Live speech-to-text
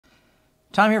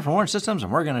Tom here from Lawrence Systems,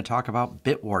 and we're going to talk about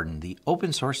Bitwarden, the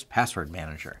open source password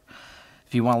manager.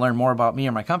 If you want to learn more about me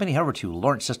or my company, head over to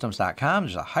lawrencesystems.com.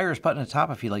 There's a Hire Us button at the top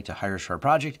if you'd like to hire us for a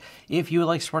project. If you would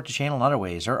like to support the channel in other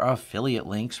ways, there are affiliate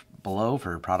links below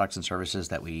for products and services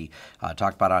that we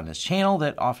talk about on this channel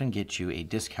that often get you a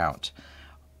discount.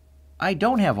 I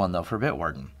don't have one, though, for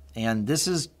Bitwarden. And this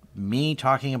is me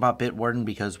talking about Bitwarden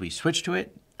because we switched to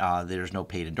it. There's no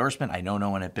paid endorsement. I know no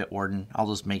one at Bitwarden. I'll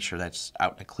just make sure that's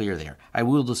out in the clear there. I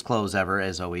will disclose ever,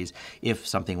 as always, if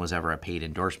something was ever a paid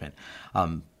endorsement.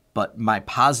 But my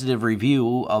positive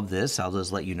review of this, I'll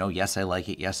just let you know, yes, I like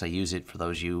it. Yes, I use it. For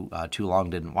those of you too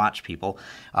long didn't watch people,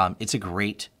 it's a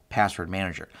great password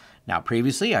manager. Now,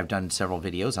 previously, I've done several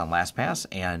videos on LastPass,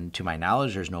 and to my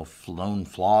knowledge, there's no known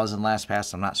flaws in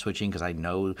LastPass. I'm not switching because I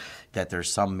know that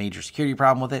there's some major security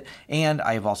problem with it, and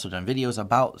I've also done videos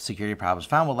about security problems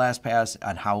found with LastPass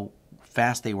and how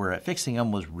fast they were at fixing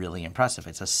them was really impressive.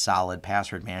 It's a solid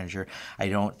password manager. I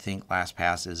don't think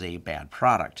LastPass is a bad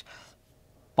product,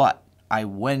 but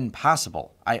when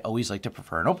possible, I always like to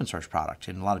prefer an open source product.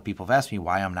 And a lot of people have asked me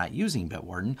why I'm not using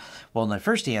Bitwarden. Well, my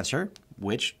first answer,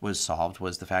 which was solved,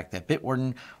 was the fact that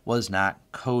Bitwarden was not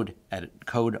code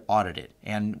audited.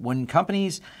 And when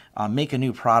companies make a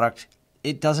new product,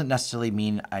 it doesn't necessarily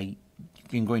mean I'm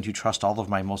going to trust all of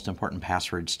my most important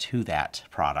passwords to that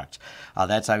product.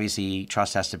 That's obviously,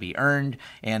 trust has to be earned,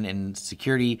 and in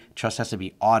security, trust has to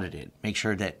be audited. Make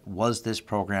sure that was this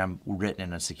program written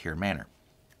in a secure manner.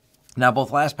 Now,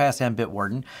 both LastPass and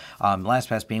Bitwarden,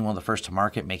 LastPass being one of the first to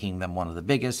market, making them one of the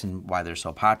biggest and why they're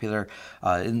so popular,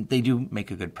 and they do make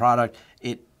a good product.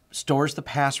 It stores the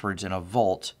passwords in a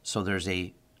vault, so there's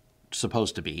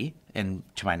supposed to be, and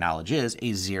to my knowledge is,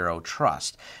 a zero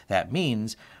trust. That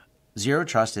means zero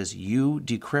trust is you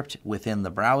decrypt within the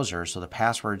browser, so the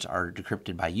passwords are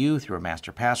decrypted by you through a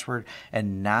master password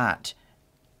and not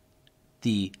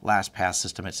the LastPass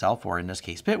system itself, or in this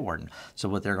case, Bitwarden. So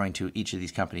what they're going to, each of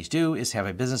these companies do is have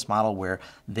a business model where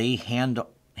they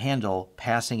handle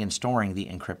passing and storing the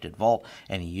encrypted vault,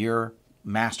 and your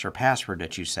master password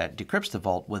that you set decrypts the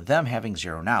vault with them having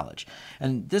zero knowledge.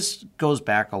 And this goes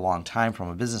back a long time from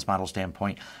a business model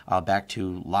standpoint, back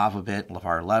to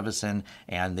LeVar Levison,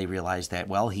 and they realized that,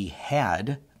 well, he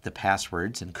had the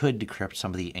passwords and could decrypt some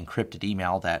of the encrypted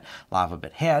email that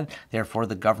LavaBit had. Therefore,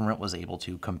 the government was able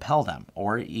to compel them,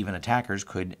 or even attackers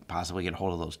could possibly get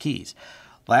hold of those keys.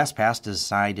 LastPass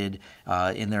decided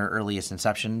in their earliest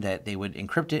inception that they would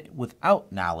encrypt it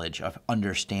without knowledge of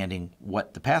understanding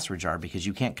what the passwords are, because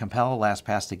you can't compel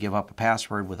LastPass to give up a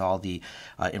password with all the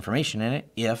information in it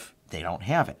if they don't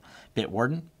have it.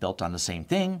 Bitwarden built on the same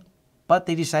thing, but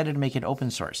they decided to make it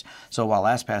open source. So while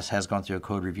LastPass has gone through a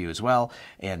code review as well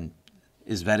and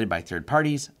is vetted by third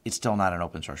parties, it's still not an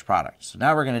open source product. So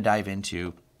now we're going to dive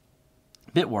into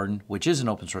Bitwarden, which is an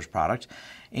open source product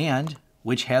and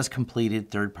which has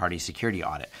completed third-party security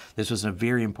audit. This was a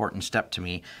very important step to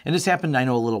me. And this happened, I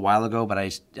know, a little while ago, but I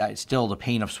still, the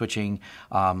pain of switching,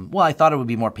 well, I thought it would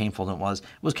be more painful than it was. It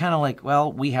was kind of like,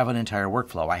 well, we have an entire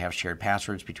workflow. I have shared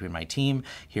passwords between my team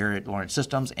here at Lawrence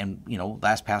Systems, and, you know,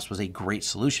 LastPass was a great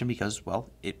solution because, well,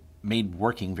 it made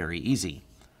working very easy.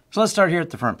 So let's start here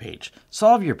at the front page.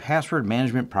 Solve your password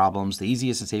management problems the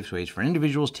easiest and safest ways for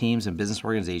individuals, teams, and business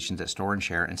organizations that store and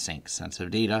share and sync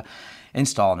sensitive data.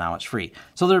 Install now, it's free.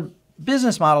 So their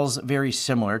business model is very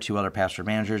similar to other password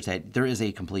managers, that there is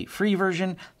a complete free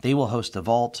version. They will host a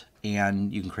vault,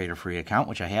 and you can create a free account,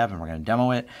 which I have, and we're going to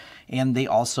demo it. And they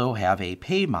also have a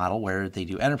paid model where they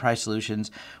do enterprise solutions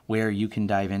where you can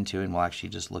dive into, and we'll actually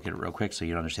just look at it real quick so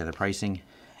you understand the pricing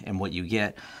and what you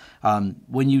get.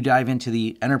 When you dive into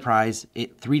the enterprise,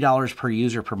 $3 per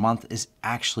user per month is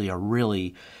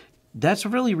actually that's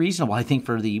really reasonable, I think,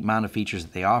 for the amount of features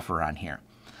that they offer on here.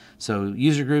 So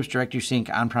user groups, directory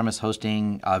sync, on-premise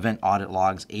hosting, event audit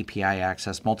logs, API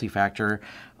access, multi-factor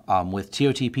with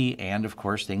TOTP, and of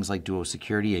course things like Duo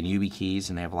Security and YubiKeys,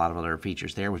 and they have a lot of other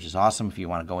features there, which is awesome if you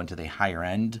want to go into the higher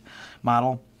end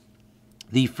model.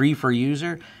 The free for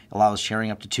user allows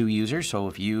sharing up to 2 users. So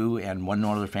if you and one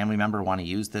other family member want to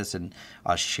use this and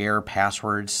share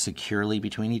passwords securely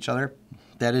between each other,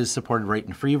 that is supported right in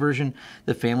the free version.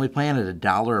 The family plan at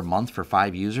 $1 a month for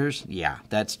 5 users, yeah,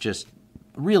 that's just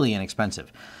really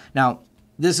inexpensive. Now,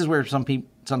 this is where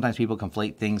sometimes people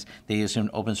conflate things. They assume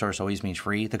open source always means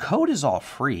free. The code is all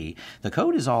free. The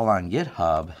code is all on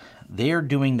GitHub. They're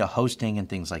doing the hosting and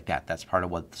things like that. That's part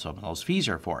of what some of those fees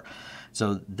are for.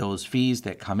 So those fees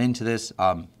that come into this,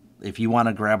 if you want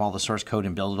to grab all the source code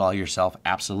and build it all yourself,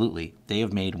 absolutely. They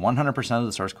have made 100% of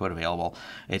the source code available.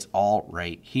 It's all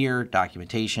right here,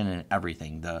 documentation and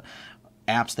everything. The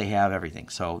apps they have, everything.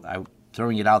 So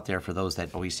throwing it out there for those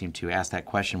that always seem to ask that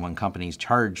question when companies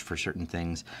charge for certain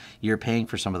things. You're paying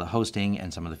for some of the hosting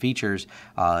and some of the features,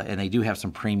 and they do have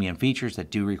some premium features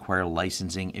that do require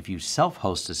licensing if you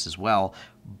self-host this as well.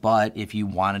 But if you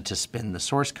wanted to spin the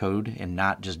source code and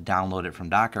not just download it from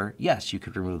Docker, yes, you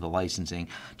could remove the licensing,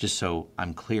 just so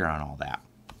I'm clear on all that.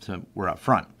 So we're up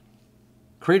front.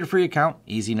 Create a free account,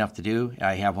 easy enough to do.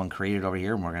 I have one created over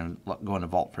here, and we're going to go into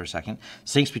Vault for a second.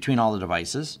 Syncs between all the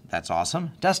devices. That's awesome.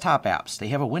 Desktop apps. They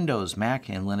have a Windows, Mac,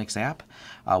 and Linux app.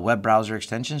 Web browser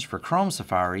extensions for Chrome,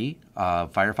 Safari,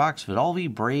 Firefox,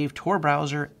 Vidalvi, Brave, Tor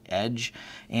browser, Edge,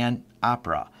 and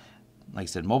Opera. Like I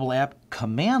said, mobile app,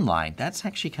 command line. That's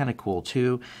actually kind of cool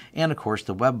too. And of course,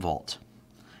 the Web Vault.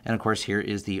 And of course, here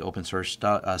is the open source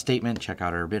statement. Check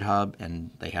out our GitHub, and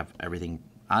they have everything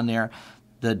on there.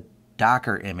 The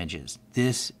Docker images.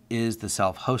 This is the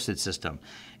self-hosted system,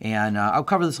 and I'll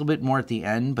cover this a little bit more at the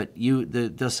end. But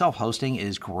the self-hosting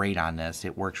is great on this.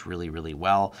 It works really, really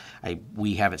well.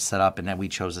 We have it set up, and then we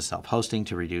chose the self-hosting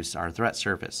to reduce our threat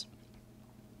surface.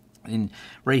 And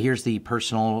right here's the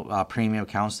personal premium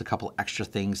accounts. The couple extra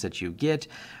things that you get.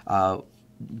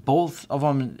 Both of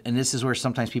them, and this is where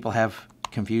sometimes people have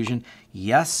confusion.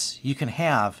 Yes, you can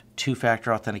have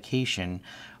two-factor authentication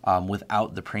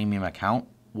without the premium account.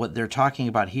 What they're talking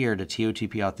about here, the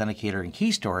TOTP authenticator and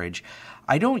key storage,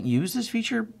 I don't use this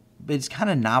feature, but it's kind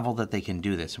of novel that they can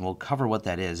do this, and we'll cover what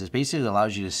that is. It basically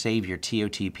allows you to save your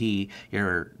TOTP,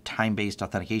 your time-based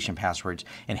authentication passwords,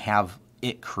 and have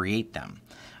it create them.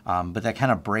 But that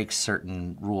kind of breaks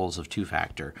certain rules of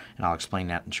two-factor, and I'll explain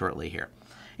that shortly here.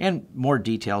 And more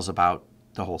details about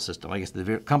the whole system. I guess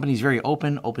the company's very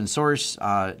open source.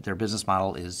 Their business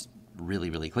model is really,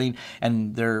 really clean,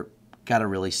 and they're got a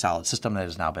really solid system that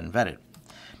has now been vetted.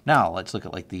 Now let's look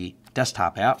at like the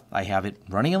desktop app. I have it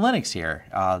running in Linux here.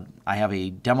 I have a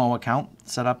demo account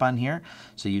set up on here,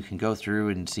 so you can go through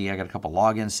and see I got a couple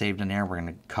logins saved in there. We're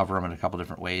going to cover them in a couple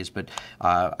different ways, but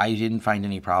I didn't find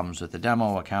any problems with the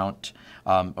demo account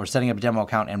or setting up a demo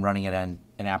account and running it in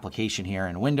an application here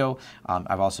in a window.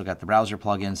 I've also got the browser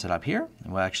plugin set up here.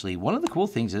 Well, actually, one of the cool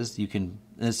things is you can,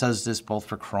 and it says this both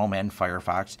for Chrome and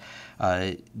Firefox,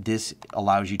 this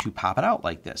allows you to pop it out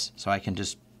like this. So I can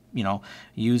just,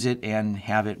 use it and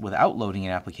have it without loading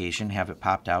an application, have it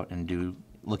popped out and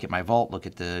look at my vault, look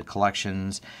at the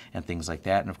collections and things like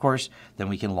that. And of course, then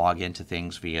we can log into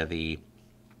things via the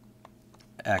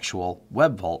actual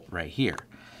web vault right here,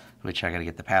 which I got to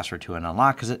get the password to and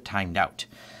unlock because it timed out.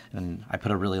 And I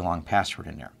put a really long password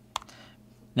in there.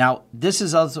 Now, this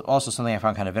is also something I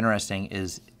found kind of interesting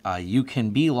is you can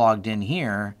be logged in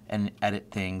here and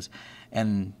edit things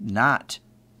and not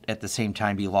at the same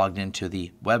time be logged into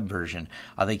the web version.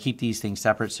 They keep these things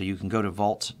separate, so you can go to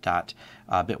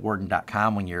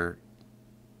vault.bitwarden.com when you're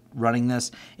running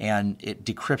this, and it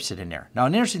decrypts it in there. Now,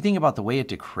 an interesting thing about the way it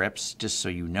decrypts, just so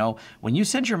you know, when you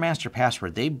send your master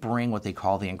password, they bring what they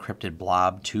call the encrypted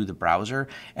blob to the browser,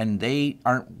 and they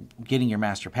aren't getting your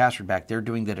master password back. They're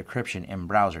doing the decryption in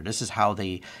browser. This is how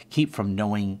they keep from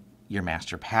knowing your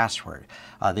master password.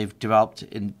 They've developed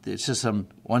in the system,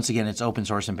 once again, it's open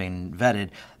source and being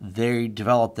vetted. They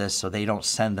developed this so they don't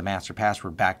send the master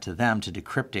password back to them to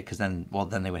decrypt it, because then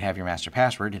they would have your master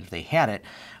password, and if they had it,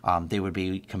 they would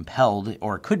be compelled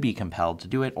or could be compelled to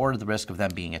do it, or the risk of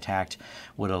them being attacked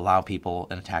would allow people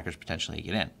and attackers potentially to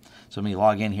get in. So let me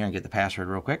log in here and get the password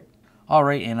real quick. All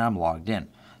right, and I'm logged in.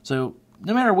 So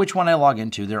no matter which one I log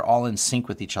into, they're all in sync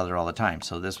with each other all the time.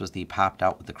 So this was the popped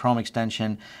out with the Chrome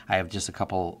extension. I have just a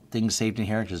couple things saved in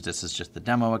here because this is just the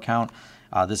demo account.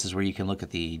 This is where you can look at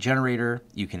the generator.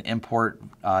 You can import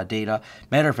data.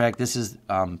 Matter of fact, this is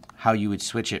how you would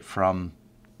switch it from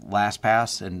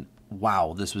LastPass, and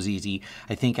wow, this was easy.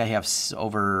 I think I have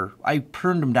I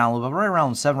pruned them down a little bit, right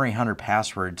around 700 or 800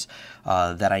 passwords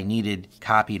that I needed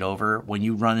copied over. When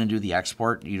you run and do the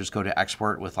export, you just go to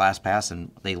export with LastPass, and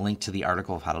they link to the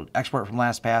article of how to export from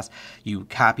LastPass. You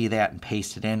copy that and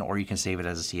paste it in, or you can save it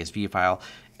as a CSV file,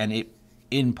 and it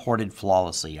imported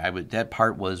flawlessly. That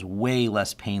part was way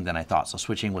less pain than I thought. So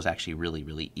switching was actually really,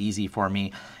 really easy for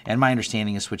me. And my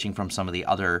understanding is switching from some of the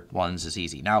other ones is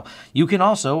easy. Now, you can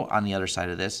also, on the other side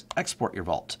of this, export your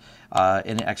vault.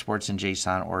 And it exports in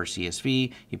JSON or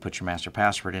CSV. You put your master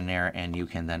password in there, and you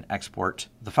can then export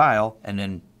the file, and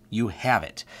then you have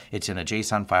it. It's in a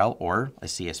JSON file or a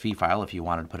CSV file if you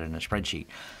wanted to put it in a spreadsheet.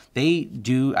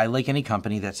 I like any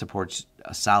company that supports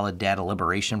a solid data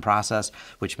liberation process,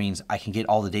 which means I can get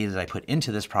all the data that I put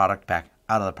into this product back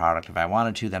out of the product. If I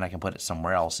wanted to, then I can put it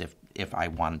somewhere else if I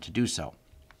wanted to do so.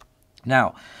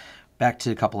 Now, back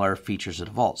to a couple other features of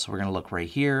the vault. So we're going to look right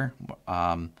here.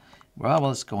 Well,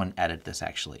 let's go and edit this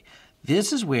actually.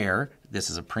 This is where, this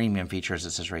is a premium feature, as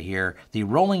it says right here, the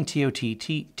rolling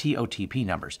TOTP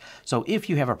numbers. So if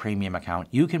you have a premium account,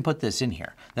 you can put this in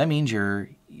here. That means your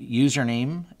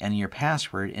username and your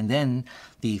password, and then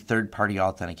the third-party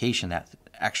authentication, that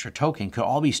extra token, could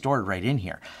all be stored right in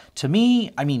here. To me,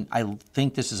 I mean, I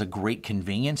think this is a great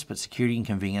convenience, but security and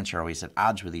convenience are always at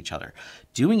odds with each other.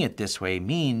 Doing it this way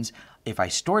means if I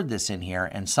stored this in here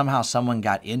and somehow someone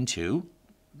got into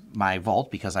my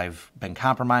vault because I've been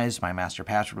compromised, my master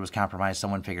password was compromised,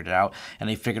 someone figured it out, and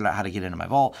they figured out how to get into my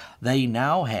vault, they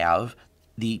now have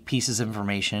the pieces of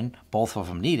information, both of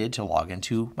them needed, to log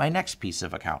into my next piece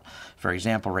of account. For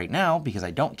example, right now, because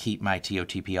I don't keep my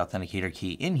TOTP authenticator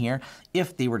key in here,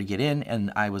 if they were to get in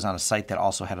and I was on a site that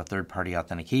also had a third-party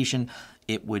authentication,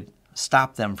 it would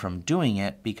stop them from doing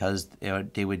it because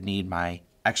they would need my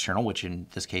external, which in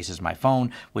this case is my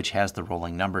phone, which has the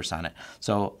rolling numbers on it.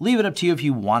 So leave it up to you if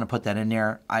you want to put that in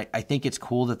there. I think it's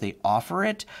cool that they offer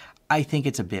it. I think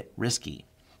it's a bit risky.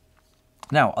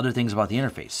 Now, other things about the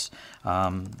interface.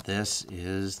 This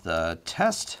is the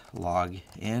test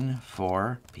login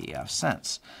for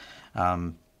pfSense.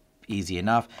 Easy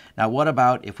enough. Now, what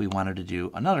about if we wanted to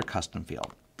do another custom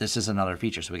field? This is another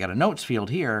feature. So we got a notes field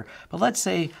here, but let's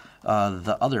say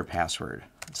the other password,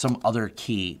 some other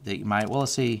key that you might, well,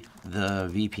 let's say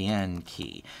the VPN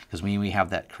key, because we have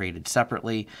that created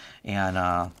separately, and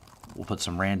we'll put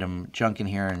some random junk in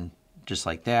here and just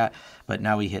like that. But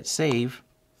now we hit save.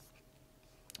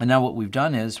 And now what we've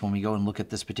done is when we go and look at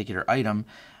this particular item,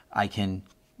 I can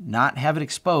not have it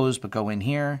exposed, but go in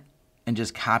here and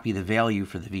just copy the value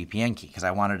for the VPN key because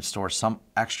I wanted to store some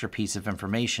extra piece of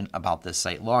information about this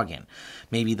site login.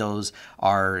 Maybe those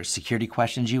are security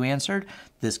questions you answered.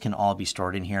 This can all be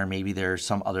stored in here. Maybe there's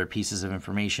some other pieces of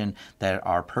information that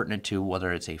are pertinent to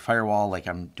whether it's a firewall, like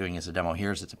I'm doing as a demo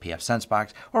here, so it's a pfSense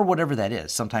box, or whatever that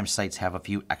is. Sometimes sites have a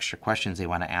few extra questions they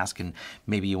want to ask, and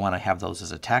maybe you want to have those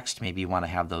as a text. Maybe you want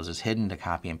to have those as hidden to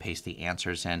copy and paste the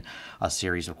answers in a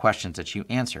series of questions that you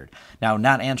answered. Now,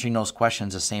 not answering those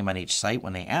questions the same on each site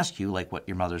when they ask you, like what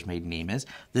your mother's maiden name is,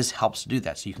 this helps do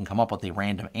that. So you can come up with a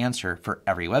random answer for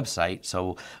every website.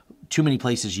 So too many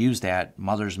places use that,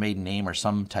 mother's maiden name or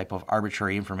some type of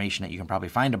arbitrary information that you can probably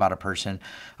find about a person.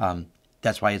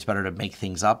 That's why it's better to make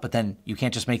things up, but then you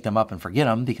can't just make them up and forget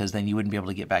them because then you wouldn't be able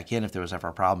to get back in if there was ever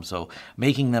a problem. So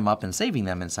making them up and saving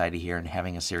them inside of here and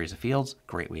having a series of fields,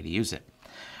 great way to use it.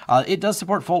 It does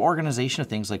support full organization of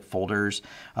things like folders,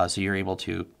 so you're able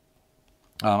to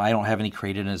I don't have any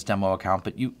created in this demo account,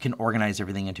 but you can organize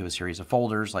everything into a series of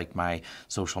folders like my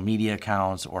social media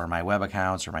accounts or my web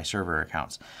accounts or my server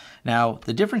accounts. Now,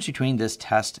 the difference between this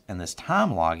test and this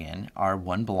Tom login are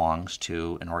one belongs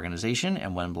to an organization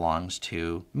and one belongs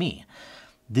to me.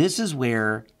 This is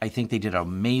where I think they did an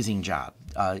amazing job.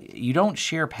 You don't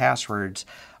share passwords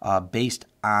based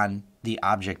on the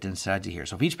object inside of here.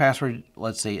 So if each password,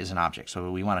 let's say, is an object,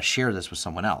 so we want to share this with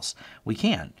someone else, we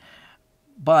can.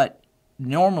 But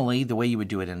normally, the way you would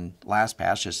do it in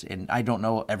LastPass, and I don't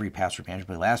know every password manager,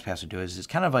 but LastPass would do it, is it's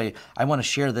kind of a, I want to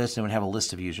share this and would have a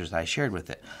list of users that I shared with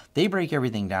it. They break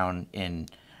everything down in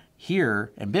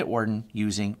here in Bitwarden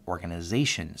using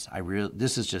organizations.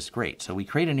 This is just great. So we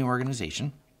create a new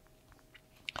organization.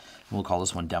 We'll call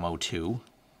this one Demo 2.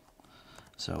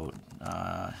 So,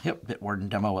 Bitwarden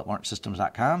demo at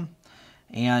lawrencesystems.com.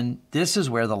 And this is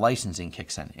where the licensing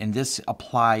kicks in. And this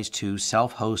applies to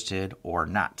self-hosted or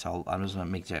not. So I'm just going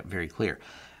to make that very clear.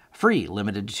 Free,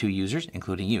 limited to 2 users,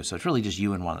 including you. So it's really just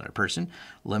you and one other person,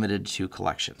 limited to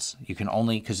collections. You can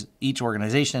only, because each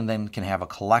organization then can have a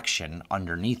collection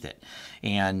underneath it.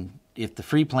 And if the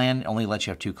free plan only lets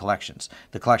you have 2 collections,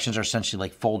 the collections are essentially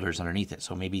like folders underneath it.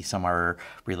 So maybe some are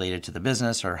related to the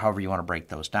business or however you want to break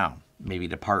those down. Maybe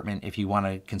department, if you want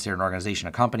to consider an organization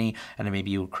a company, and then maybe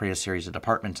you create a series of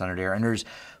departments under there. And there's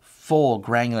full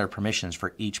granular permissions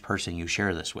for each person you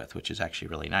share this with, which is actually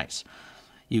really nice.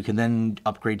 You can then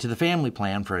upgrade to the family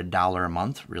plan for $1 a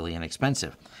month, really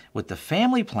inexpensive. With the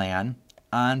family plan,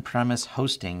 on-premise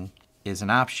hosting is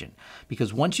an option,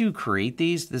 because once you create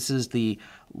these, this is the,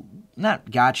 not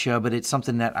gotcha, but it's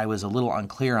something that I was a little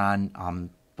unclear on,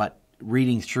 but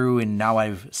reading through, and now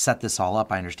I've set this all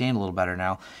up, I understand a little better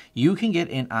now. You can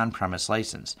get an on-premise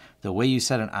license. The way you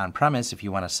set an on-premise, if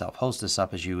you want to self-host this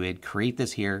up, is you would create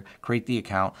this here, create the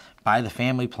account, buy the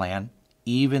family plan.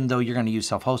 Even though you're going to use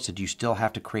self-hosted, you still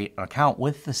have to create an account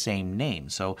with the same name.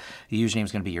 So the username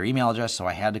is going to be your email address. So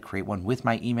I had to create one with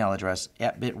my email address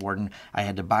at Bitwarden. I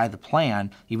had to buy the plan,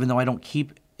 even though I don't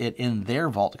keep it in their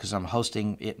vault because I'm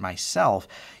hosting it myself.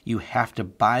 You have to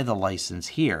buy the license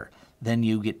here. then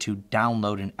you get to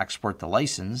download and export the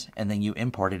license, and then you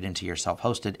import it into your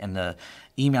self-hosted, and the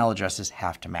email addresses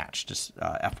have to match. Just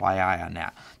FYI on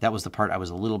that. That was the part I was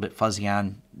a little bit fuzzy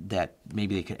on that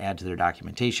maybe they could add to their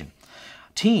documentation.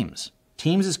 Teams.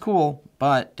 Teams is cool,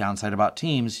 but downside about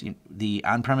Teams, the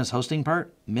on-premise hosting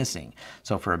part, missing.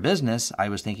 So for a business, I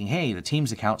was thinking, hey, the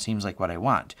Teams account seems like what I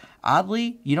want.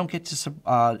 Oddly, you don't get to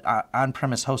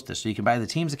on-premise host this. So you can buy the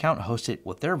Teams account and host it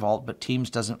with their vault, but Teams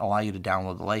doesn't allow you to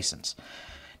download the license.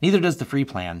 Neither does the free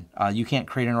plan. You can't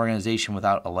create an organization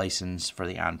without a license for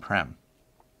the on-prem.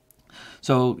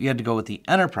 So you had to go with the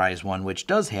enterprise one, which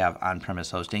does have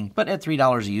on-premise hosting, but at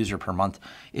 $3 a user per month,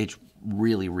 it's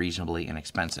really reasonably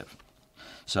inexpensive.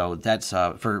 So that's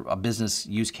for a business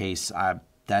use case,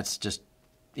 that's just,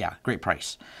 yeah, great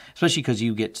price, especially because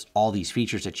you get all these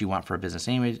features that you want for a business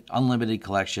anyway: unlimited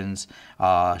collections,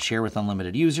 share with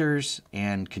unlimited users,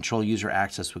 and control user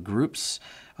access with groups,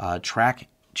 track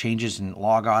changes and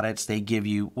log audits. They give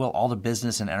you, well, all the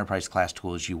business and enterprise class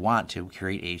tools you want to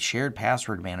create a shared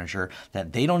password manager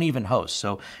that they don't even host.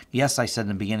 So yes, I said in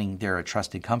the beginning, they're a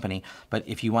trusted company, but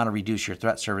if you want to reduce your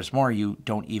threat service more, you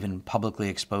don't even publicly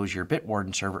expose your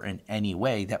Bitwarden server in any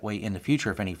way. That way in the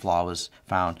future, if any flaw was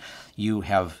found, you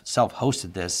have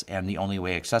self-hosted this, and the only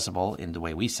way accessible in the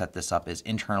way we set this up is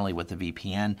internally with the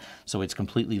VPN. So it's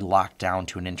completely locked down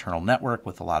to an internal network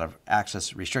with a lot of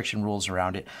access restriction rules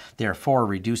around it. Therefore,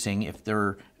 reducing, if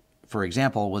there, for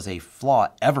example, was a flaw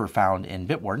ever found in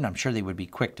Bitwarden, I'm sure they would be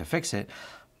quick to fix it,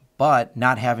 but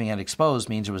not having it exposed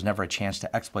means there was never a chance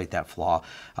to exploit that flaw.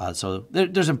 So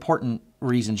there's important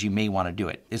reasons you may want to do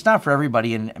it. It's not for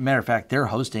everybody, and matter of fact, their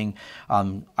hosting,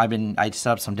 I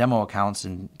set up some demo accounts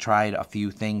and tried a few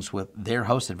things with their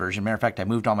hosted version. Matter of fact, I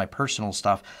moved all my personal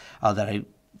stuff that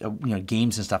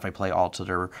games and stuff I play all to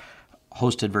their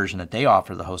hosted version that they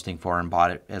offer the hosting for, and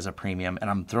bought it as a premium, and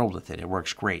I'm thrilled with it. It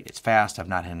works great. It's fast. I've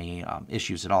not had any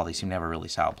issues at all. They seem to have a really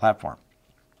solid platform.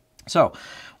 So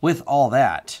with all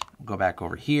that, go back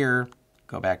over here,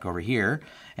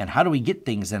 and how do we get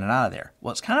things in and out of there?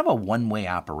 Well, it's kind of a one-way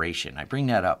operation. I bring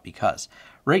that up because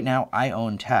right now I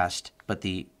own Test, but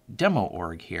the demo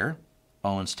org here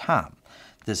owns Tom,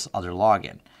 this other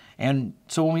login. And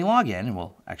so when we log in, and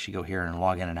we'll actually go here and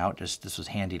log in and out, just this was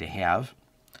handy to have.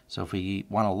 So if we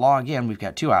want to log in, we've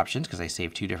got two options because I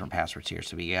saved two different passwords here.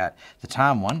 So we got the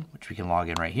Tom one, which we can log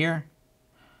in right here.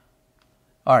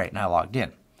 All right, now logged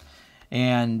in.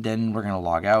 And then we're going to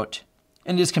log out.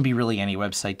 And this can be really any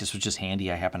website. This was just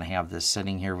handy. I happen to have this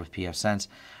sitting here with pfSense.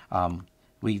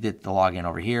 We did the login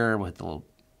over here with the little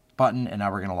button, and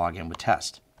now we're going to log in with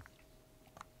Test.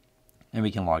 And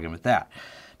we can log in with that.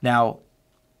 Now,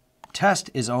 Test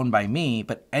is owned by me,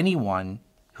 but anyone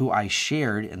who I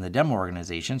shared in the demo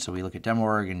organization. So we look at demo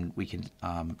org, and we can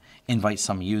invite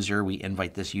some user. We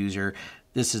invite this user.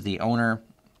 This is the owner.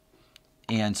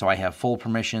 And so I have full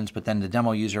permissions, but then the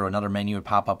demo user, another menu would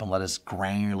pop up and let us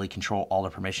granularly control all the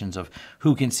permissions of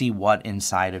who can see what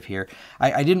inside of here.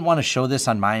 I didn't want to show this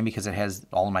on mine because it has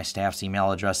all of my staff's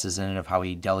email addresses in it of how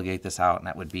we delegate this out, and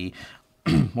that would be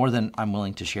more than I'm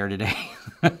willing to share today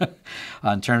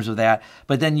in terms of that.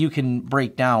 But then you can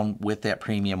break down with that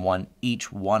premium one,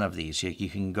 each one of these. You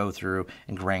can go through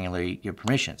and granularly give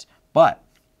permissions. But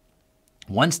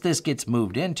once this gets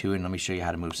moved into, and let me show you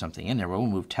how to move something in there. We'll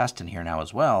move Test in here now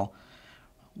as well.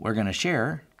 We're going to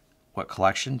share what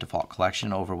collection, default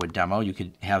collection over with demo. You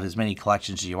could have as many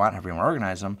collections as you want, however you want to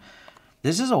organize them.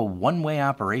 This is a one-way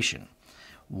operation.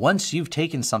 Once you've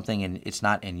taken something and it's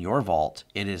not in your vault,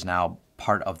 it is now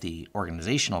part of the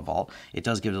organizational vault. It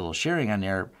does give a little sharing on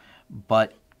there,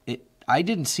 but I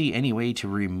didn't see any way to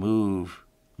remove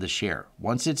the share.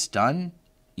 Once it's done,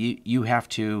 you have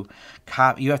to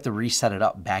reset it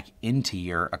up back into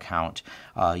your account,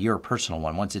 your personal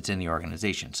one, once it's in the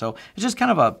organization. So it's just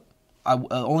kind of a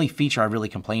only feature I really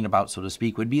complained about, so to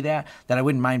speak, would be that I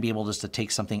wouldn't mind being able just to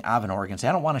take something out of an org and say,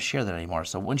 I don't want to share that anymore.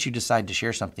 So once you decide to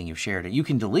share something, you've shared it. You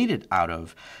can delete it out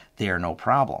of there, no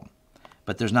problem.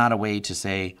 But there's not a way to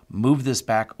say, move this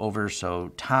back over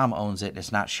so Tom owns it.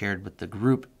 It's not shared with the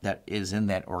group that is in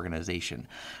that organization.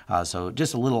 So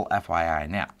just a little FYI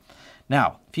on that.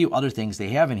 Now, a few other things they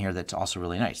have in here that's also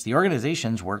really nice. The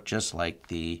organizations work just like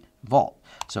the vault.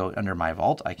 So under my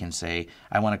vault, I can say,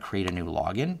 I want to create a new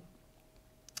login.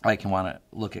 I can want to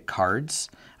look at cards.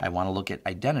 I want to look at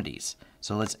identities.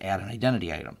 So let's add an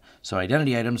identity item. So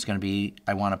identity item is going to be,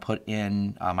 I want to put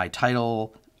in my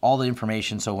title, all the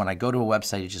information. So when I go to a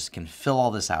website, it just can fill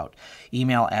all this out.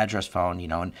 Email, address, phone,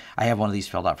 and I have one of these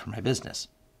filled out for my business.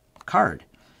 Card,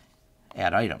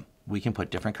 add item. We can put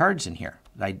different cards in here.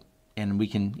 And we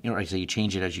can, like I say, you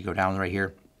change it as you go down right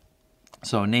here.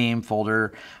 So name,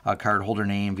 folder, card holder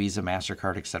name, Visa,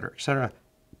 MasterCard, etc., etc.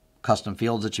 Custom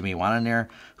fields that you may want in there.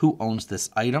 Who owns this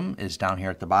item is down here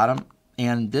at the bottom.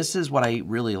 And this is what I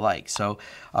really like. So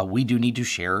we do need to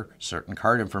share certain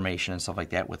card information and stuff like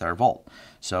that with our vault.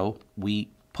 So we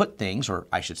put things, or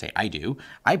I should say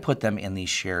I put them in the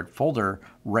shared folder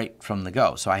right from the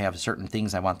go. So I have certain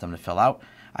things I want them to fill out.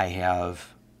 I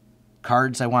have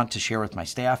cards I want to share with my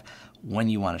staff. When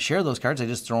you want to share those cards, I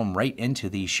just throw them right into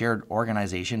the shared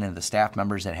organization, and the staff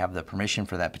members that have the permission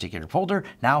for that particular folder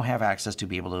now have access to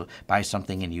be able to buy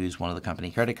something and use one of the company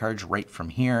credit cards right from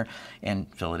here and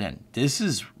fill it in. This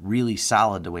is really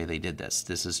solid the way they did this.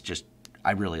 This is just,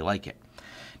 I really like it.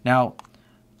 Now,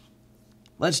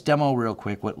 let's demo real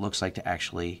quick what it looks like to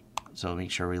actually, so make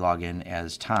sure we log in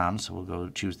as Tom. So we'll go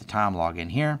choose the Tom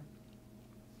login here.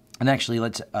 And actually,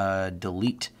 let's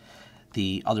delete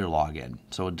the other login.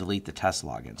 So we'll delete the test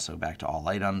login. So back to all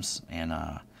items. And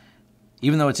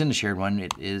even though it's in the shared one,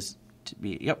 it is to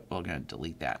be, yep, we're going to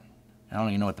delete that. I don't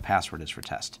even know what the password is for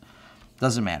test.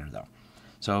 Doesn't matter though.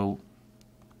 So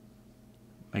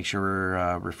make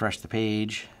sure we refresh the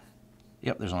page.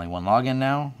 Yep, there's only one login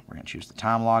now. We're going to choose the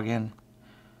Tom login.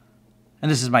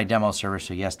 And this is my demo server,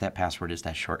 so yes, that password is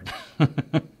that short.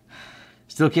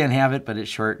 Still can't have it, but it's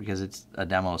short because it's a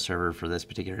demo server for this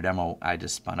particular demo I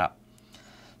just spun up.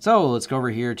 So let's go over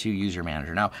here to User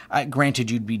Manager. Now,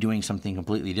 granted, you'd be doing something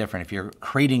completely different. If you're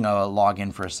creating a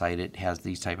login for a site, it has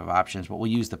these type of options, but we'll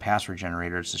use the password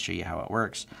generators to show you how it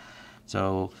works.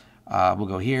 So we'll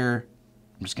go here.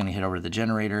 I'm just going to hit over to the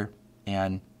generator,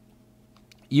 and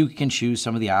you can choose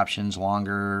some of the options,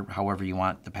 longer, however you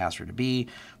want the password to be.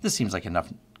 This seems like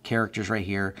enough characters right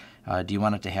here. Do you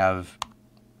want it to have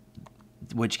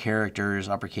which characters,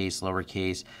 uppercase,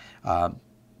 lowercase,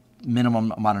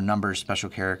 minimum amount of numbers, special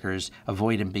characters,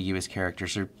 avoid ambiguous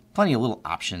characters? There are plenty of little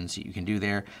options that you can do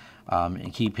there.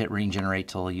 And keep hit ring generate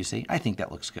till you say, I think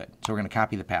that looks good. So we're going to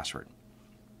copy the password.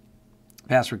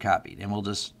 Password copied. And we'll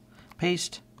just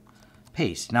paste.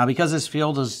 Now, because this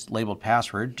field is labeled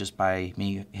password, just by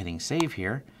me hitting save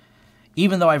here,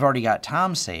 even though I've already got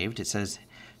Tom saved, it says,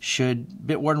 should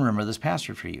Bitwarden remember this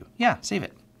password for you? Yeah, save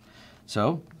it.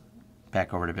 So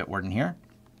back over to Bitwarden here.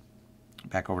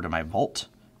 Back over to my vault.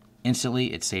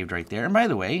 Instantly, it's saved right there. And by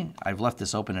the way, I've left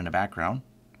this open in the background.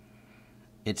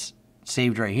 It's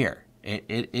saved right here.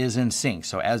 It is in sync.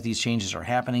 So as these changes are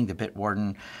happening, the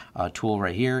Bitwarden tool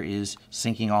right here is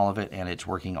syncing all of it, and it's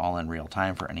working all in real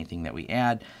time for anything that we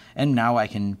add. And now I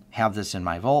can have this in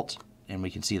my vault, and we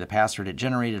can see the password it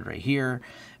generated right here,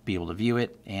 be able to view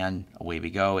it, and away we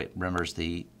go. It remembers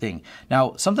the thing.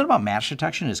 Now, something about match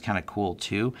detection is kind of cool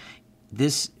too.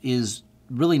 This is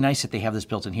really nice that they have this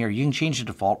built in here. You can change the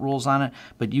default rules on it,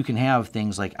 but you can have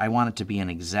things like, I want it to be an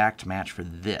exact match for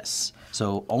this.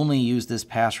 So only use this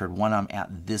password when I'm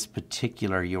at this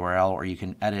particular URL, or you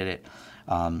can edit it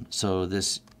so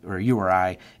this, or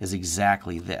URI is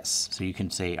exactly this. So you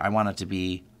can say, I want it to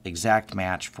be exact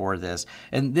match for this.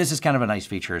 And this is kind of a nice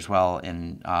feature as well,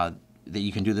 and that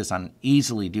you can do this on,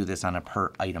 easily do this on a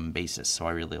per item basis. So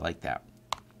I really like that.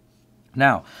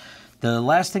 Now, the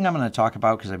last thing I'm going to talk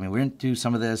about, because I mean, we're going to do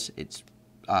some of this. It's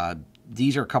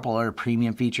these are a couple other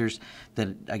premium features that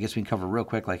I guess we can cover real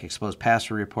quick, like expose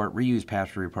password report, reuse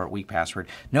password report, weak password.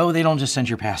 No, they don't just send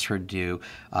your password to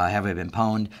have it been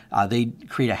pwned. They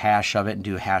create a hash of it and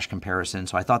do a hash comparison.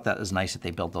 So I thought that was nice that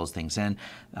they built those things in.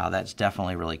 That's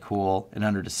definitely really cool. And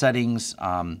under the settings,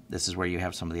 this is where you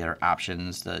have some of the other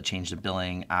options, the change the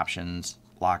billing options,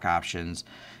 lock options,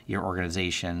 your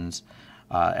organizations,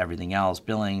 everything else,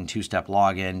 billing, two-step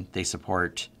login. They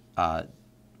support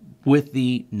with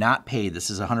the not paid,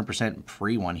 this is a 100%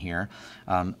 free one here,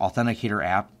 Authenticator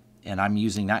app, and I'm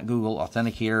using not Google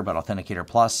Authenticator, but Authenticator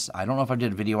Plus. I don't know if I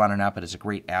did a video on it or not, but it's a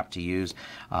great app to use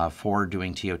for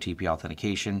doing TOTP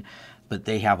authentication. But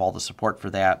they have all the support for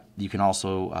that. You can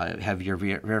also have your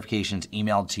verifications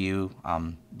emailed to you,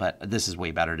 but this is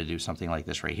way better to do something like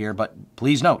this right here. But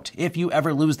please note, if you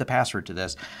ever lose the password to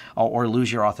this or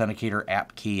lose your Authenticator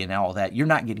app key and all that, you're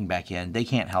not getting back in. They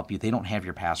can't help you. They don't have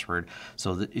your password.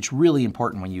 So it's really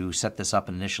important when you set this up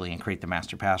initially and create the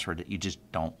master password that you just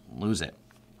don't lose it.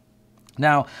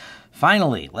 Now,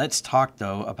 finally, let's talk,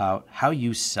 though, about how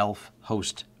you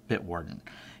self-host Bitwarden.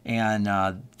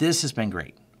 And this has been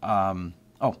great. Let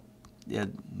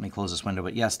me close this window,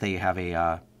 but yes, they have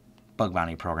a bug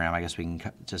bounty program. I guess we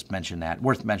can just mention that.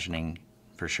 Worth mentioning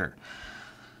for sure.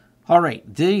 All right,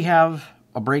 they have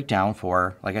a breakdown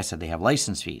for, like I said, they have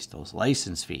license fees. Those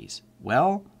license fees,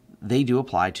 well, they do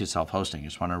apply to self-hosting. I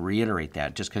just want to reiterate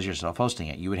that. Just because you're self-hosting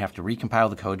it, you would have to recompile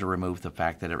the code to remove the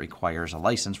fact that it requires a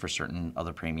license for certain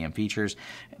other premium features.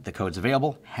 The code's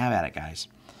available. Have at it, guys.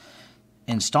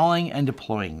 Installing and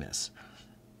deploying this.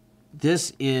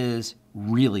 This is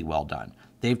really well done.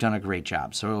 They've done a great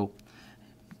job. So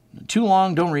too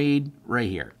long, don't read, right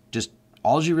here. Just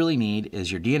all you really need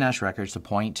is your DNS records to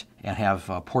point and have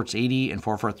ports 80 and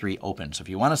 443 open. So if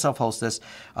you want to self-host this,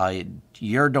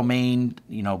 your domain,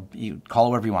 you call it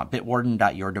whatever you want,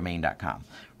 bitwarden.yourdomain.com.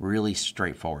 Really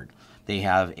straightforward. They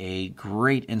have a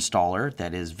great installer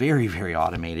that is very, very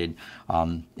automated.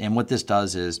 And what this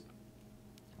does is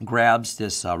grabs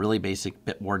this really basic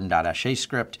bitwarden.sh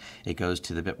script. It goes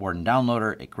to the Bitwarden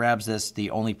downloader. It grabs this. The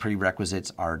only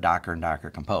prerequisites are Docker and Docker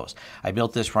Compose. I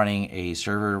built this running a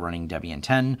server running Debian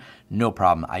 10. No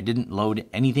problem. I didn't load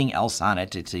anything else on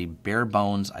it. It's a bare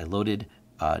bones. I loaded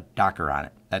Docker on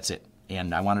it. That's it.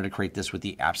 And I wanted to create this with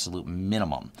the absolute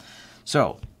minimum.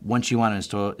 So once you want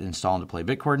to install and deploy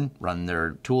Bitwarden, run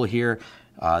their tool here.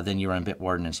 Then you run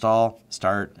Bitwarden install,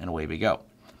 start, and away we go.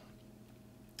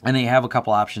 And they have a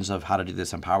couple options of how to do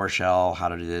this on PowerShell, how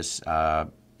to do this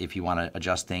if you want to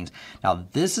adjust things. Now,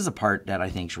 this is a part that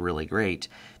I think is really great.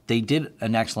 They did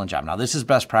an excellent job. Now, this is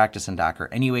best practice in Docker.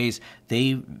 Anyways,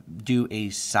 they do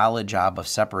a solid job of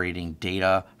separating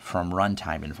data from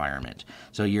runtime environment.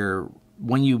 So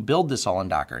when you build this all in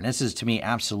Docker, and this is, to me,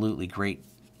 absolutely great.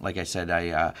 Like I said,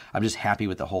 I'm just happy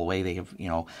with the whole way they have,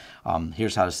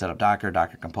 here's how to set up Docker,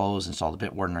 Docker Compose, install the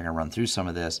Bitwarden. We're going to run through some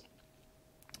of this.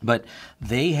 But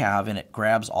they have, and it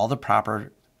grabs all the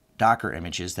proper Docker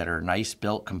images that are nice,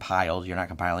 built, compiled. You're not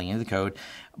compiling any of the code,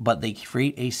 but they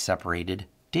create a separated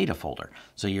data folder.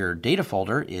 So your data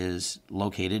folder is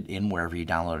located in wherever you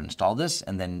download and install this,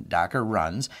 and then Docker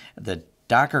runs. The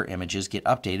Docker images get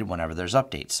updated whenever there's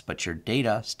updates, but your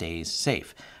data stays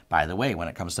safe. By the way, when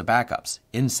it comes to backups,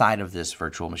 inside of this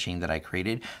virtual machine that I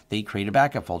created, they create a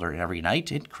backup folder, and every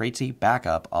night it creates a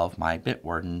backup of my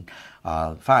Bitwarden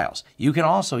files. You can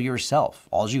also yourself,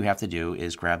 all you have to do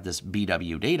is grab this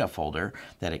BW data folder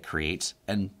that it creates,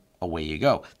 and away you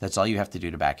go. That's all you have to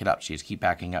do to back it up. So you just keep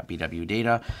backing up BW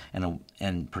data,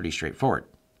 and pretty straightforward.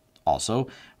 Also,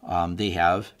 they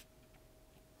have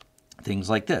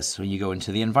things like this. When you go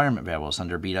into the environment variables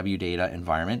under BW data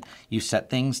environment, you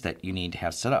set things that you need to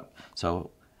have set up.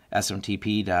 So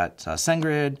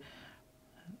smtp.sendgrid,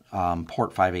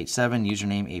 port 587,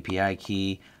 username, API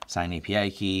key, sign API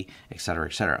key, etc.,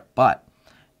 etc. But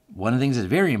one of the things that's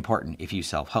very important if you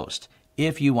self-host,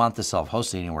 if you want the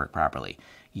self-hosting to work properly,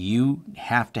 you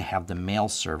have to have the mail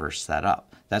server set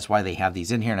up. That's why they have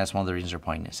these in here, and that's one of the reasons they're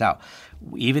pointing this out.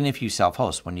 Even if you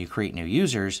self-host, when you create new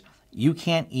users, you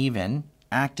can't even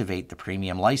activate the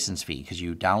premium license fee because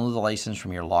you download the license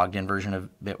from your logged in version of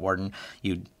Bitwarden.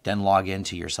 You then log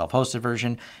into your self-hosted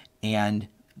version, and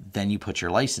then you put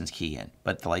your license key in.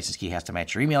 But the license key has to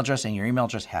match your email address, and your email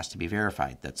address has to be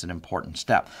verified. That's an important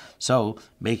step. So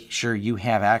make sure you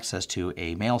have access to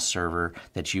a mail server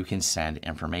that you can send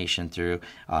information through.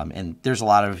 And there's a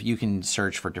lot of, you can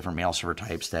search for different mail server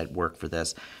types that work for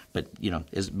this. But,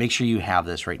 make sure you have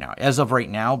this right now. As of right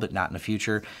now, but not in the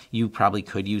future, you probably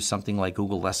could use something like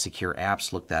Google Less Secure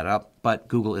Apps. Look that up. But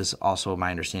Google is also,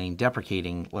 my understanding,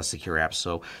 deprecating Less Secure Apps,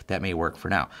 so that may work for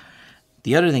now.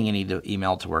 The other thing you need to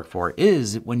email to work for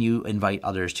is when you invite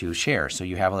others to share. So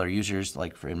you have other users,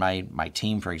 like in my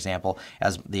team, for example,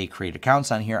 as they create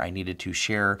accounts on here, I needed to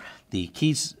share the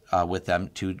keys with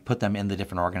them to put them in the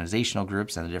different organizational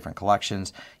groups and the different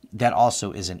collections. That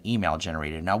also is an email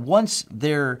generated. Now, once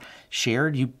they're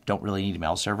shared, you don't really need a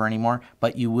mail server anymore,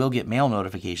 but you will get mail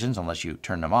notifications, unless you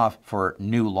turn them off, for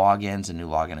new logins and new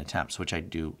login attempts, which I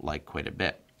do like quite a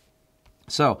bit.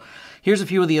 So here's a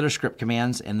few of the other script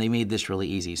commands, and they made this really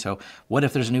easy. So what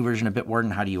if there's a new version of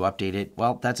Bitwarden? How do you update it?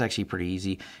 Well, that's actually pretty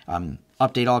easy.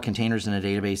 Update all containers in a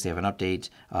database. They have an update.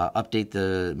 Update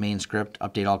the main script.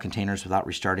 Update all containers without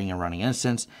restarting and running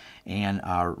instance, and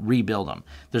rebuild them.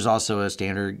 There's also a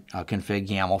standard config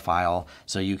YAML file,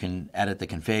 so you can edit the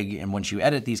config. And once you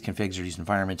edit these configs or these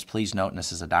environments, please note, and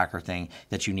this is a Docker thing,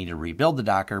 that you need to rebuild the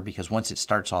Docker, because once it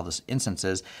starts all these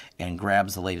instances and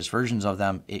grabs the latest versions of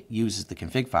them, it uses the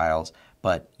config files,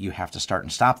 but you have to start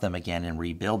and stop them again and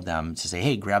rebuild them to say,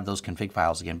 hey, grab those config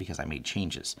files again because I made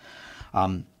changes.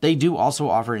 They do also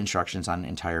offer instructions on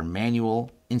entire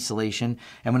manual installation.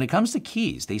 And when it comes to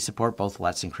keys, they support both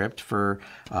Let's Encrypt for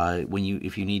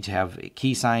if you need to have a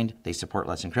key signed. They support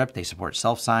Let's Encrypt. They support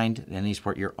self-signed, and they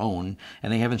support your own,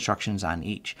 and they have instructions on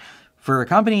each. For a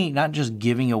company not just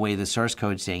giving away the source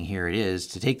code saying here it is,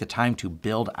 to take the time to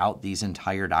build out these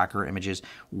entire Docker images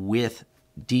with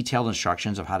detailed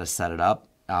instructions of how to set it up,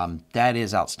 That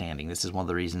is outstanding. This is one of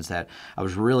the reasons that I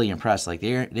was really impressed. Like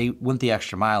they went the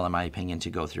extra mile, in my opinion, to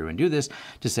go through and do this,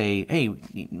 to say, hey,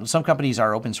 some companies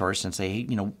are open source and say,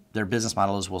 hey, their business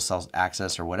model is we'll sell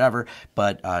access or whatever.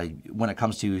 But when it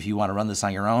comes to if you want to run this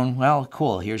on your own, well,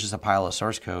 cool. Here's just a pile of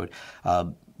source code.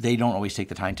 They don't always take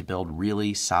the time to build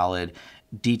really solid,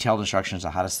 detailed instructions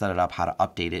on how to set it up, how to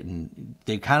update it. And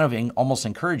they kind of almost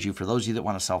encourage you, for those of you that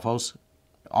want to self-host,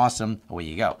 awesome, away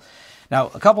you go. Now,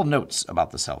 a couple notes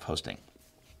about the self-hosting.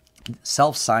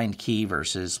 Self-signed key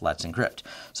versus Let's Encrypt.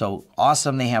 So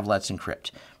awesome, they have Let's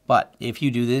Encrypt. But if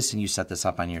you do this and you set this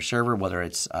up on your server, whether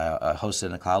it's hosted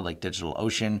in the cloud like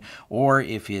DigitalOcean, or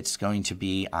if it's going to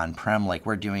be on-prem like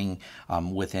we're doing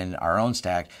within our own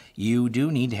stack, you do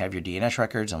need to have your DNS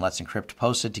records and Let's Encrypt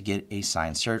posted to get a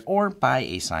signed cert, or buy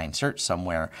a signed cert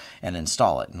somewhere and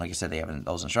install it. And like I said, they have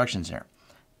those instructions there.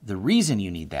 The reason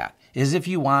you need that is if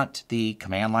you want the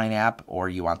command line app or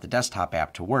you want the desktop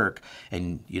app to work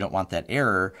and you don't want that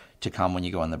error to come when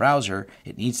you go in the browser,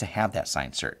 it needs to have that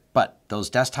signed cert. But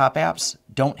those desktop apps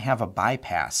don't have a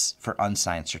bypass for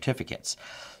unsigned certificates.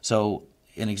 So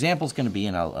an example is going to be,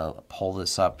 and I'll pull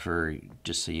this up for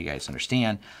just so you guys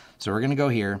understand. So we're going to go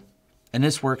here, and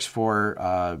this works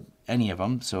for any of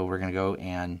them. So we're going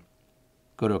to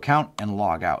go to account and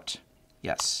log out.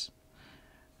 Yes.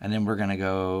 And then we're going to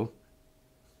go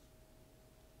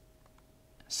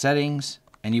settings,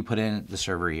 and you put in the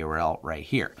server URL right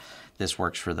here. This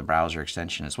works for the browser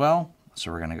extension as well.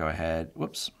 So we're going to go ahead,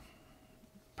 whoops,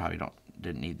 probably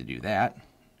didn't need to do that.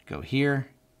 Go here,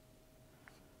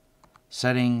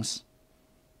 settings,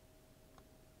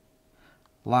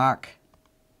 lock,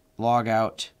 log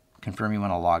out, confirm you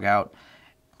want to log out.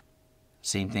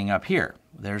 Same thing up here.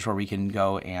 There's where we can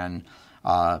go and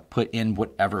put in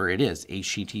whatever it is,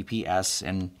 HTTPS,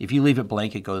 and if you leave it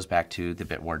blank, it goes back to the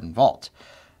Bitwarden vault.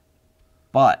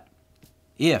 But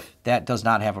if that does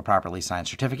not have a properly signed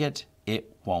certificate,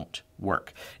 it won't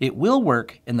work. It will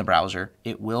work in the browser.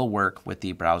 It will work with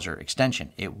the browser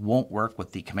extension. It won't work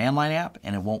with the command line app,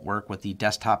 and it won't work with the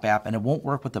desktop app, and it won't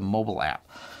work with the mobile app.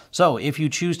 So if you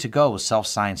choose to go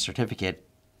self-signed certificate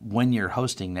when you're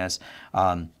hosting this,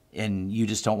 and you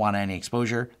just don't want any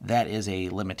exposure, that is a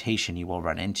limitation you will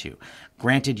run into.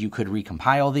 Granted, you could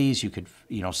recompile these. You could,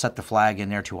 set the flag in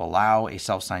there to allow a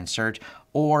self-signed cert,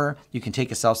 or you can take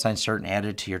a self-signed cert and add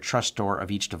it to your trust store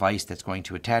of each device that's going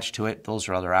to attach to it. Those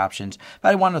are other options, but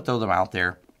I wanted to throw them out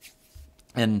there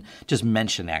and just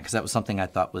mention that because that was something I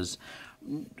thought was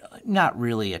not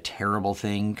really a terrible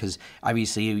thing, because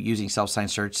obviously using self-signed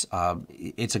certs,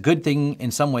 it's a good thing in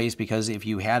some ways, because if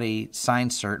you had a signed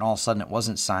cert and all of a sudden it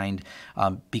wasn't signed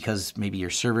because maybe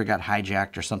your server got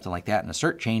hijacked or something like that and a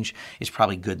cert change, it's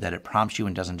probably good that it prompts you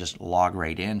and doesn't just log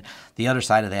right in. The other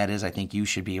side of that is I think you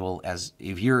should be able,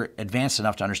 if you're advanced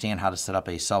enough to understand how to set up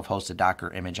a self-hosted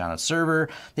Docker image on a server,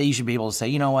 that you should be able to say,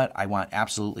 you know what, I want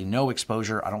absolutely no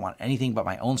exposure. I don't want anything but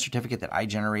my own certificate that I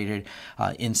generated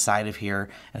inside of here.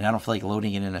 And I don't feel like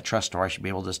loading it in a trust store. I should be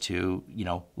able just to,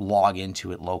 log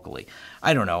into it locally.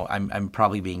 I don't know. I'm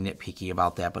probably being nitpicky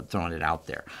about that, but throwing it out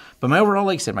there. But my overall,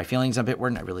 like I said, my feelings on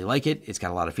Bitwarden, I really like it. It's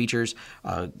got a lot of features.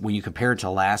 When you compare it to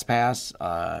LastPass,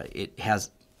 it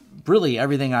has really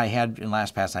everything I had in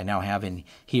LastPass I now have in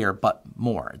here, but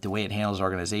more. The way it handles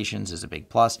organizations is a big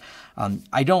plus.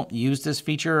 I don't use this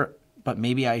feature, but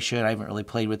maybe I should. I haven't really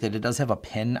played with it. It does have a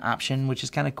PIN option, which is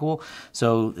kind of cool.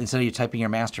 So instead of you typing your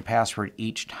master password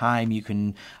each time, you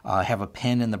can have a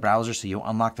PIN in the browser. So you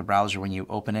unlock the browser when you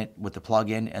open it with the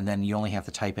plugin, and then you only have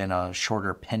to type in a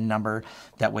shorter PIN number.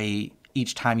 That way,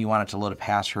 each time you want it to load a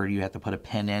password, you have to put a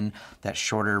PIN in that's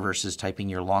shorter versus typing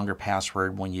your longer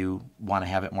password when you want to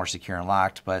have it more secure and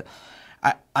locked. But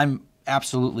I'm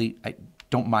absolutely... I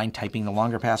don't mind typing the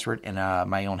longer password, and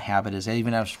my own habit is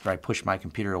even after I push my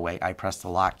computer away, I press the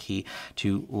lock key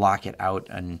to lock it out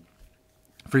and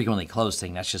frequently close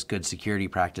thing. That's just good security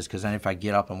practice, because then if I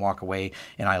get up and walk away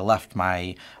and I left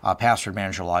my password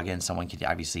manager login, someone could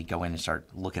obviously go in and start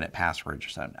looking at passwords or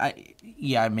something.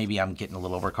 Yeah, maybe I'm getting a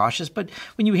little overcautious, but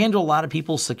when you handle a lot of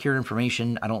people's secure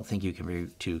information, I don't think you can be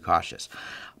too cautious.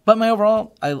 But my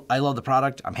overall, I love the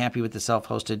product. I'm happy with the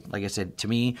self-hosted. Like I said, to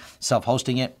me,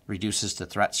 self-hosting it reduces the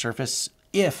threat surface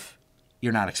if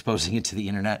you're not exposing it to the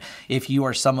internet. If you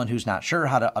are someone who's not sure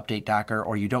how to update Docker,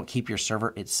 or you don't keep your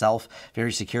server itself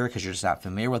very secure because you're just not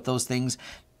familiar with those things,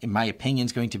 in my opinion,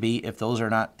 is going to be, if those are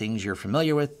not things you're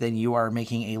familiar with, then you are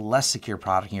making a less secure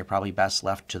product, and you're probably best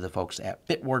left to the folks at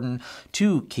Bitwarden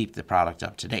to keep the product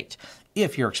up to date.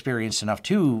 If you're experienced enough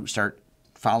to start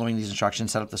following these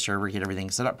instructions, set up the server, get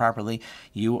everything set up properly,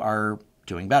 you are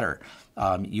doing better.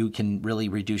 You can really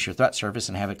reduce your threat surface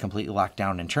and have it completely locked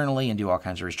down internally and do all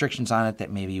kinds of restrictions on it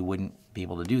that maybe you wouldn't be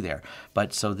able to do there.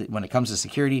 But so that when it comes to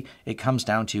security, it comes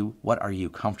down to what are you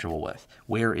comfortable with?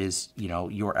 Where is,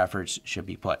 your efforts should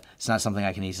be put? It's not something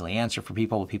I can easily answer for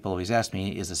people. People always ask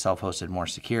me, is a self-hosted more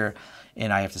secure?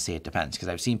 And I have to say it depends, because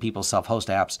I've seen people self-host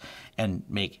apps and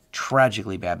make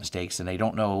tragically bad mistakes, and they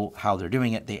don't know how they're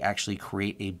doing it. They actually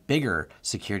create a bigger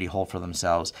security hole for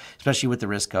themselves, especially with the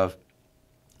risk of,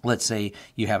 let's say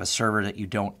you have a server that you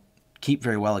don't keep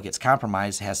very well, it gets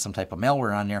compromised, has some type of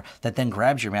malware on there that then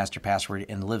grabs your master password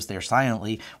and lives there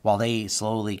silently while they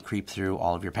slowly creep through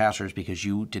all of your passwords because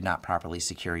you did not properly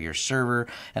secure your server,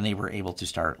 and they were able to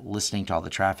start listening to all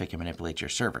the traffic and manipulate your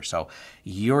server. So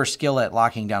your skill at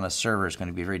locking down a server is going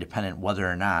to be very dependent whether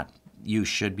or not you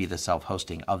should be the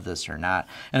self-hosting of this or not.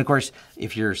 And of course,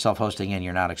 if you're self-hosting and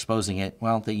you're not exposing it,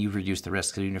 well, then you've reduced the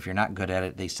risk. So even if you're not good at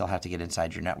it, they still have to get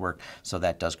inside your network. So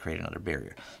that does create another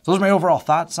barrier. So those are my overall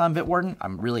thoughts on Bitwarden.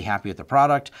 I'm really happy with the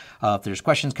product. If there's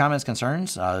questions, comments,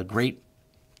 concerns, great.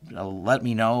 Let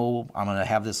me know. I'm going to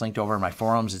have this linked over in my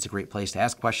forums. It's a great place to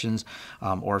ask questions.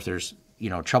 Or if there's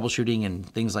troubleshooting and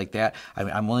things like that,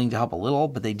 I'm willing to help a little,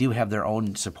 but they do have their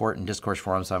own support and discourse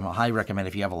forums. So I highly recommend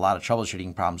if you have a lot of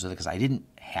troubleshooting problems with it, because I didn't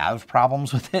have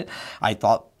problems with it. I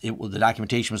thought the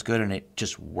documentation was good and it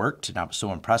just worked, and I was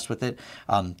so impressed with it.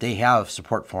 They have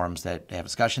support forums that have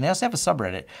discussion. They also have a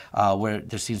subreddit where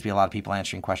there seems to be a lot of people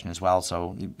answering questions as well.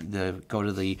 So go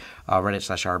to the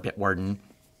Reddit/r/Bitwarden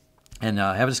and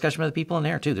have a discussion with the people in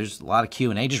there too. There's a lot of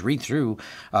Q&A. Just read through.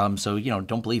 So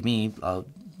don't believe me.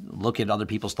 Look at other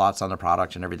people's thoughts on the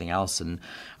product and everything else. And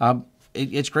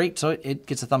it's great. So it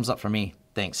gets a thumbs up from me.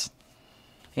 Thanks.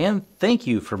 And thank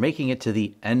you for making it to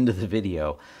the end of the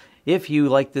video. If you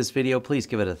like this video, please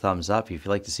give it a thumbs up. If you'd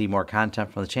like to see more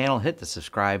content from the channel, hit the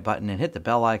subscribe button and hit the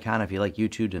bell icon if you'd like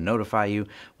YouTube to notify you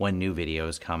when new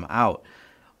videos come out.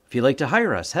 If you'd like to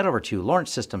hire us, head over to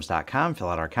lawrencesystems.com, fill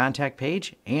out our contact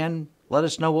page, and let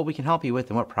us know what we can help you with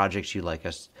and what projects you'd like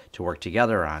us to work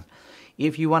together on.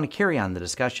 If you want to carry on the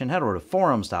discussion, head over to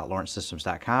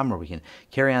forums.lawrencesystems.com, where we can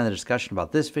carry on the discussion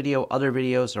about this video, other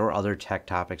videos, or other tech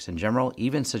topics in general.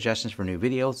 Even suggestions for new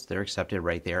videos, they're accepted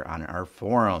right there on our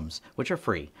forums, which are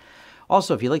free.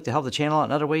 Also, if you'd like to help the channel out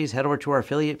in other ways, head over to our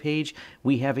affiliate page.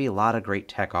 We have a lot of great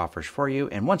tech offers for you.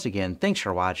 And once again, thanks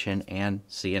for watching, and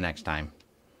see you next time.